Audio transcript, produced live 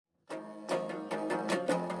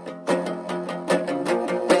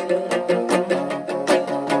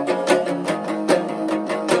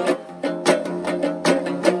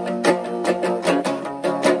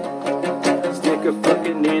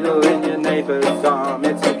neighbor's arm.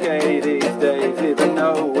 It's okay these days, even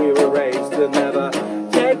though we were raised to never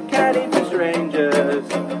take candy from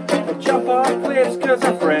strangers or jump off cliffs cause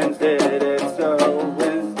our friends did it. So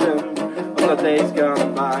wisdom of the days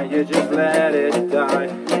gone by, you just let it die,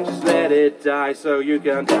 just let it die, so you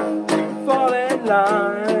can fall in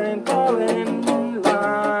line, fall in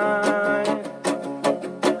line,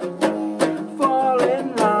 fall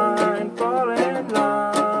in line, fall in line.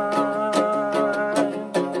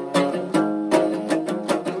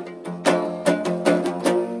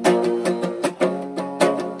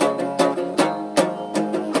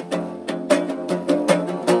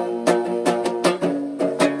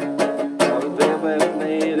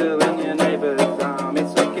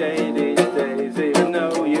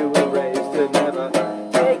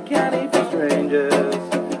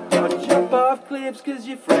 Cause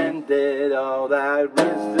your friend did all that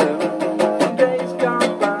wisdom. Days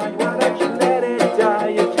gone by, why don't you let it die?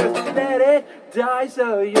 You just let it die,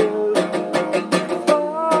 so you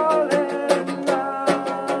fall in line.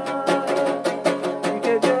 You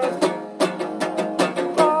can just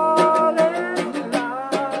fall in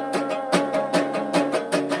line.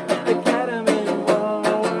 Academy wall,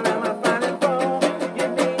 what am I fighting for?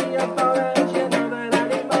 Give me a ball and you know that I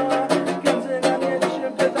need more. Comes in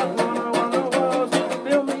ammunition cause I wanna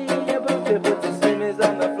put the cement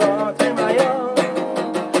on the floor to my own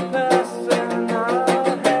personal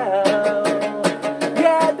hell.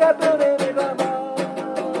 Yeah, the booty of my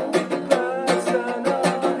own personal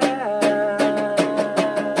hell.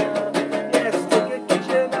 Yeah, stick a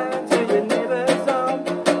kitchen line to your neighbor's home.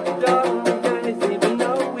 Dark days, even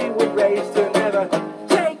though we were raised to never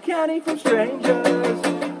take candy from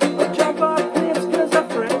strangers.